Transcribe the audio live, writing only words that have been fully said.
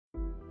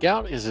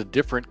Gout is a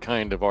different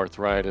kind of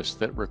arthritis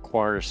that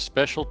requires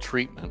special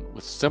treatment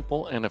with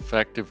simple and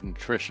effective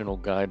nutritional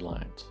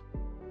guidelines.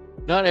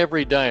 Not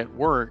every diet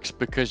works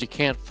because you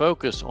can't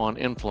focus on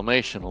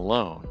inflammation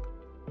alone.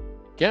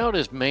 Gout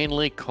is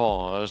mainly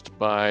caused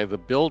by the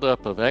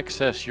buildup of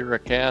excess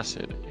uric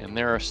acid, and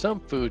there are some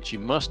foods you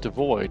must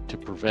avoid to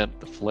prevent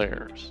the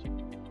flares.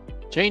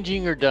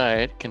 Changing your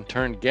diet can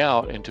turn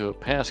gout into a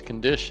past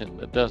condition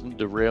that doesn't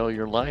derail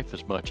your life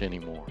as much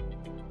anymore.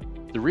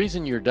 The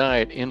reason your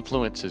diet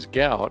influences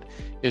gout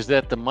is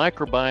that the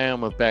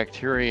microbiome of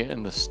bacteria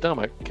in the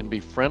stomach can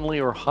be friendly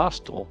or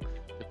hostile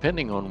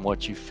depending on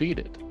what you feed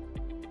it.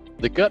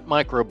 The gut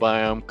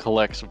microbiome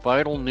collects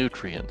vital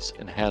nutrients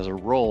and has a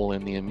role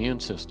in the immune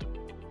system.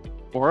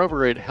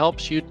 Moreover, it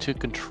helps you to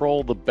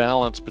control the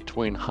balance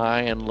between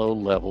high and low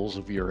levels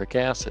of uric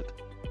acid.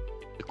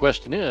 The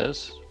question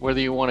is whether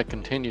you want to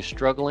continue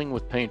struggling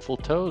with painful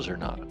toes or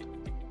not.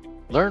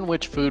 Learn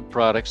which food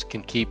products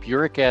can keep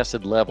uric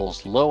acid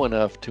levels low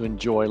enough to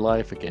enjoy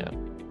life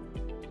again.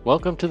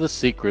 Welcome to the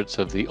secrets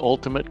of the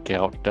ultimate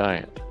gout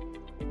diet.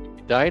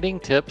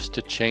 Dieting tips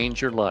to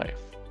change your life.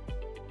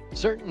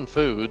 Certain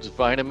foods,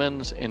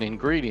 vitamins, and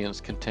ingredients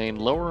contain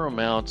lower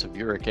amounts of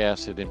uric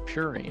acid and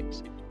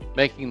purines,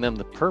 making them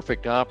the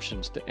perfect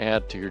options to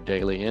add to your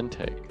daily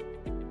intake.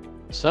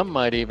 Some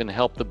might even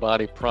help the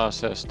body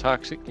process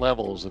toxic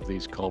levels of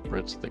these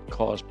culprits that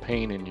cause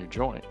pain in your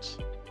joints.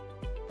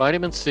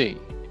 Vitamin C.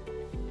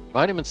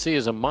 Vitamin C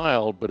is a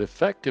mild but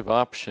effective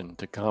option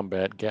to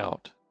combat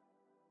gout.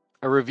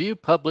 A review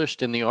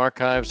published in the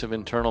Archives of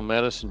Internal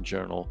Medicine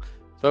journal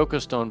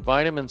focused on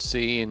vitamin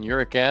C and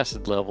uric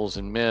acid levels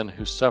in men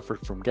who suffered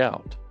from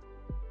gout.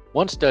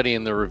 One study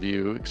in the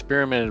review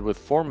experimented with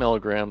 4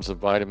 milligrams of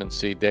vitamin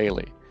C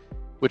daily,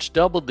 which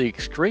doubled the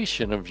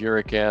excretion of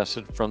uric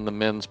acid from the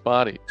men's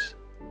bodies.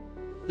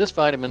 This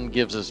vitamin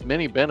gives us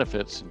many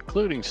benefits,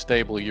 including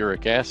stable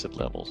uric acid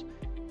levels,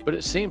 but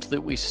it seems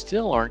that we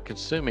still aren't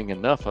consuming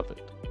enough of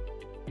it.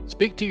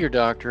 Speak to your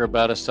doctor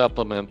about a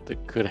supplement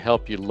that could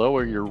help you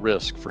lower your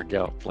risk for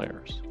gout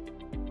flares.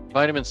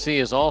 Vitamin C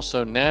is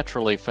also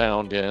naturally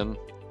found in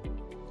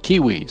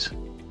kiwis,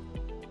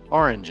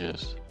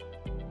 oranges,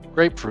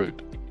 grapefruit,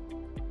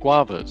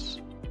 guavas,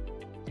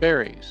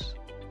 berries,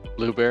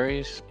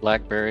 blueberries,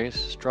 blackberries,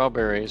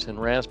 strawberries, and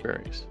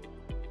raspberries,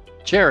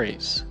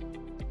 cherries,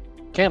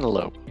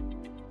 cantaloupe,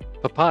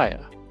 papaya,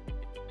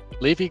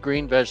 leafy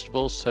green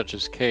vegetables such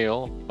as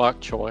kale, bok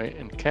choy,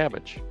 and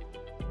cabbage,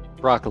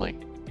 broccoli,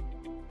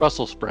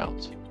 Brussels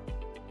sprouts,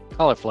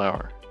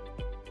 cauliflower,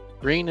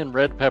 green and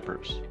red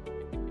peppers.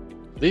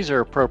 These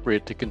are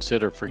appropriate to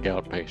consider for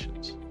gout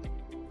patients.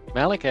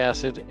 Malic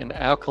acid and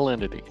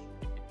alkalinity.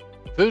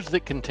 Foods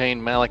that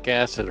contain malic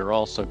acid are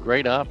also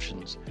great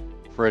options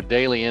for a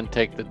daily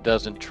intake that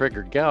doesn't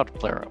trigger gout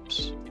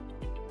flare-ups.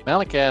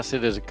 Malic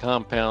acid is a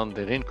compound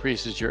that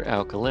increases your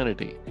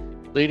alkalinity,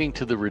 leading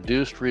to the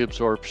reduced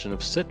reabsorption of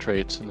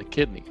citrates in the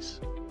kidneys.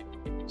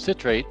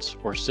 Citrates,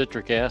 or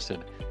citric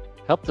acid,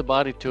 help the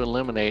body to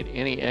eliminate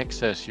any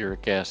excess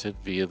uric acid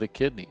via the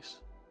kidneys.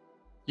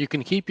 You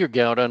can keep your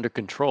gout under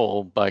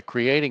control by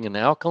creating an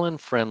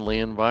alkaline-friendly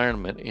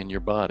environment in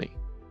your body.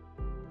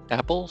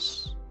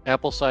 Apples,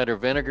 apple cider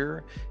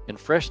vinegar, and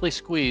freshly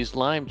squeezed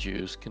lime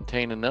juice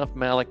contain enough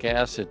malic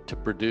acid to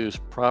produce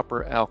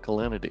proper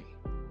alkalinity.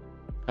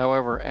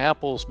 However,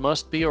 apples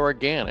must be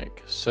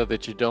organic so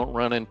that you don't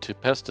run into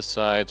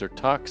pesticides or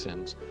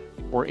toxins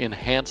or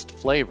enhanced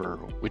flavor,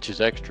 which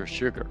is extra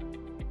sugar.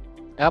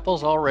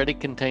 Apples already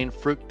contain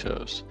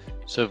fructose,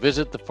 so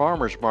visit the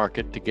farmer's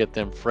market to get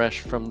them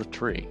fresh from the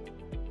tree.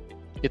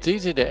 It's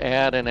easy to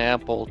add an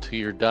apple to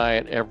your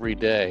diet every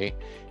day,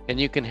 and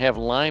you can have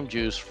lime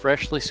juice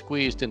freshly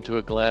squeezed into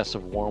a glass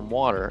of warm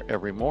water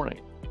every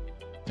morning.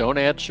 Don't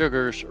add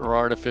sugars or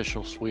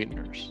artificial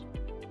sweeteners.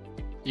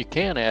 You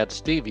can add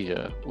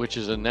stevia, which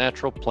is a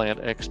natural plant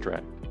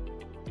extract.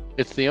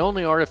 It's the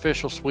only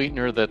artificial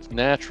sweetener that's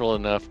natural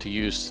enough to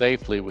use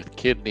safely with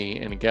kidney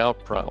and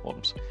gout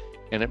problems,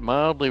 and it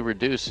mildly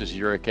reduces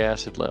uric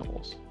acid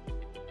levels.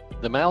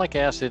 The malic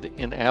acid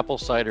in apple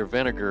cider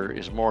vinegar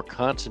is more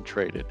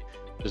concentrated,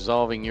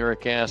 dissolving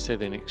uric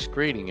acid and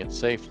excreting it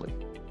safely.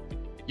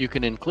 You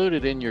can include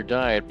it in your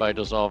diet by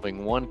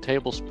dissolving 1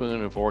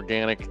 tablespoon of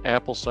organic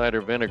apple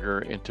cider vinegar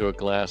into a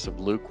glass of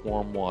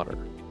lukewarm water.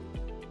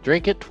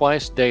 Drink it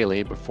twice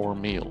daily before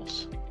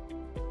meals.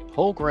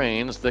 Whole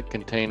grains that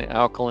contain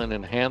alkaline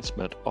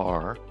enhancement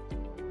are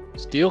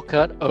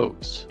steel-cut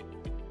oats,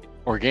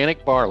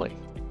 organic barley,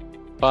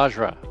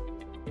 bajra.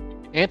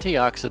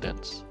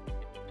 Antioxidants.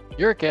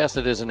 Uric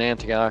acid is an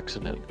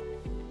antioxidant,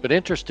 but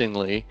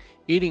interestingly,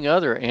 eating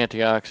other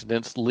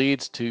antioxidants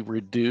leads to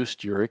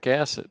reduced uric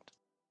acid.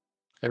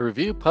 A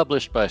review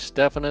published by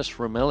Stephanos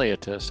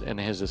Romeliatis and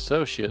his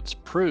associates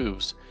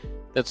proves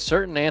that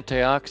certain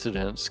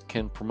antioxidants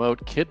can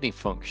promote kidney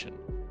function,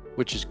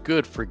 which is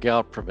good for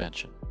gout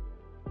prevention.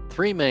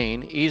 3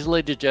 main,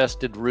 easily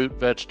digested root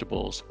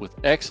vegetables with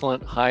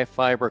excellent high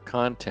fiber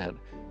content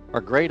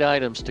are great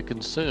items to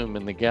consume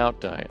in the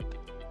gout diet.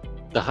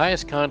 The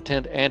highest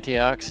content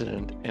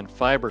antioxidant and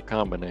fiber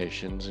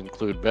combinations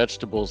include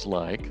vegetables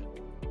like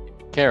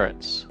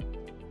carrots,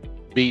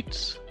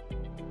 beets,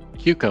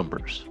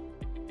 cucumbers.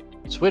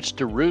 Switch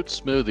to root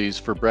smoothies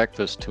for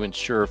breakfast to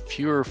ensure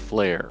fewer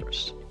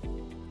flares.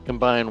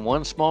 Combine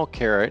 1 small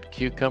carrot,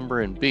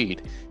 cucumber, and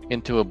beet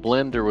into a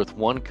blender with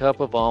 1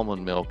 cup of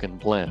almond milk and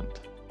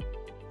blend.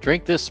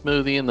 Drink this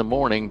smoothie in the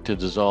morning to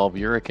dissolve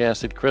uric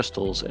acid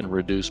crystals and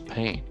reduce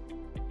pain.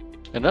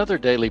 Another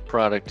daily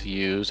product to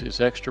use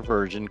is extra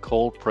virgin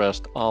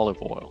cold-pressed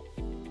olive oil.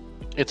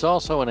 It's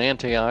also an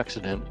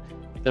antioxidant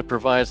that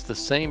provides the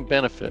same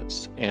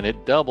benefits, and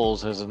it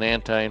doubles as an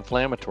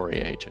anti-inflammatory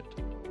agent.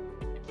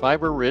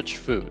 Fiber-rich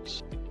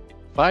foods.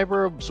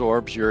 Fiber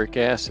absorbs uric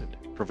acid,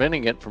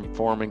 preventing it from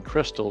forming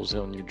crystals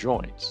on your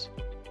joints.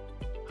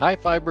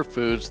 High-fiber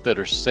foods that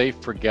are safe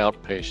for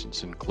gout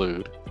patients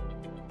include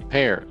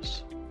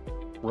pears,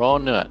 raw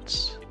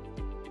nuts,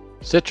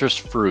 citrus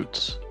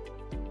fruits,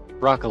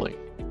 broccoli,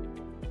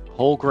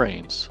 whole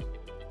grains,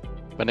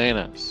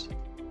 bananas,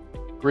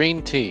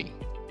 green tea,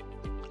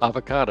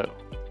 avocado,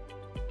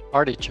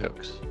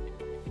 artichokes,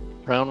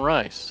 brown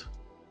rice,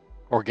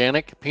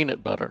 organic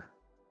peanut butter,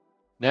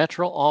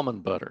 natural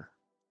almond butter,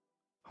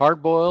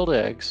 hard-boiled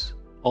eggs,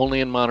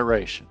 only in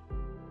moderation.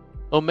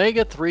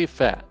 Omega-3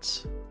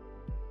 fats.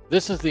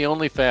 This is the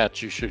only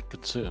fat you should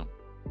consume.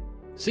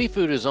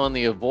 Seafood is on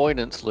the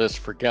avoidance list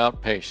for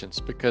gout patients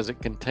because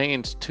it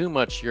contains too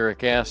much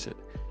uric acid,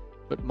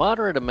 but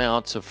moderate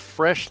amounts of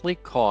freshly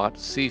caught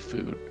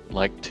seafood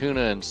like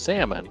tuna and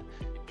salmon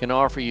can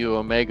offer you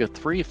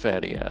omega-3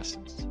 fatty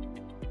acids.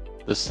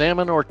 The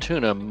salmon or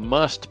tuna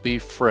must be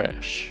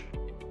fresh.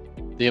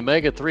 The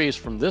omega-3s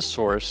from this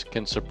source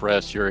can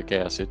suppress uric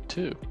acid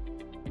too.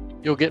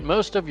 You'll get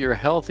most of your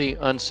healthy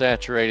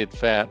unsaturated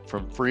fat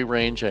from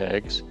free-range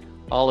eggs,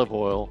 olive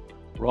oil,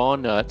 raw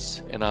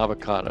nuts, and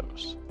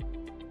avocados.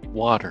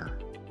 Water.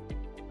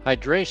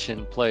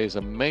 Hydration plays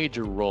a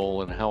major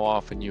role in how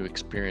often you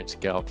experience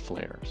gout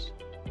flares.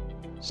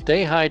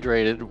 Stay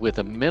hydrated with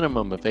a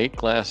minimum of 8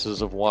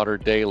 glasses of water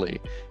daily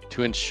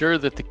to ensure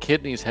that the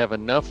kidneys have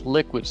enough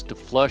liquids to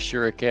flush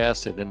uric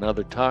acid and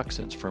other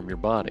toxins from your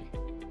body.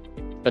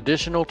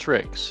 Additional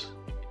tricks.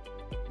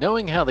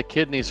 Knowing how the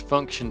kidneys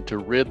function to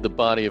rid the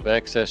body of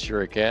excess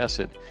uric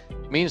acid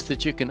means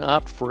that you can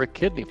opt for a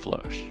kidney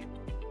flush.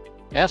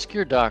 Ask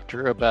your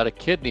doctor about a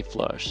kidney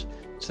flush,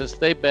 since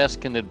they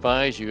best can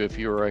advise you if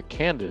you are a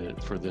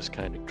candidate for this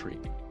kind of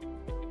treatment.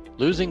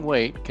 Losing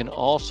weight can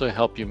also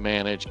help you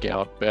manage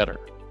gout better.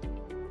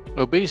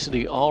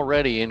 Obesity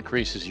already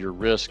increases your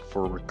risk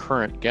for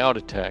recurrent gout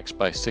attacks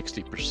by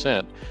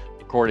 60%,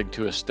 according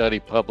to a study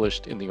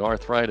published in the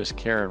Arthritis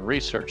Care and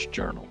Research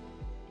Journal.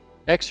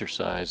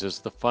 Exercise is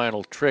the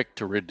final trick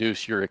to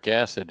reduce uric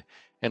acid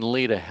and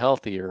lead a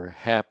healthier,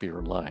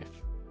 happier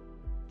life.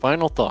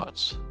 Final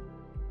thoughts.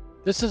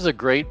 This is a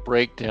great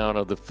breakdown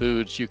of the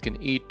foods you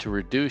can eat to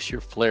reduce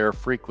your flare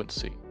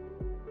frequency.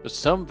 But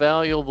some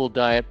valuable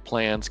diet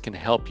plans can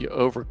help you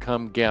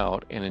overcome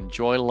gout and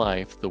enjoy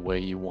life the way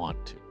you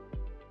want to.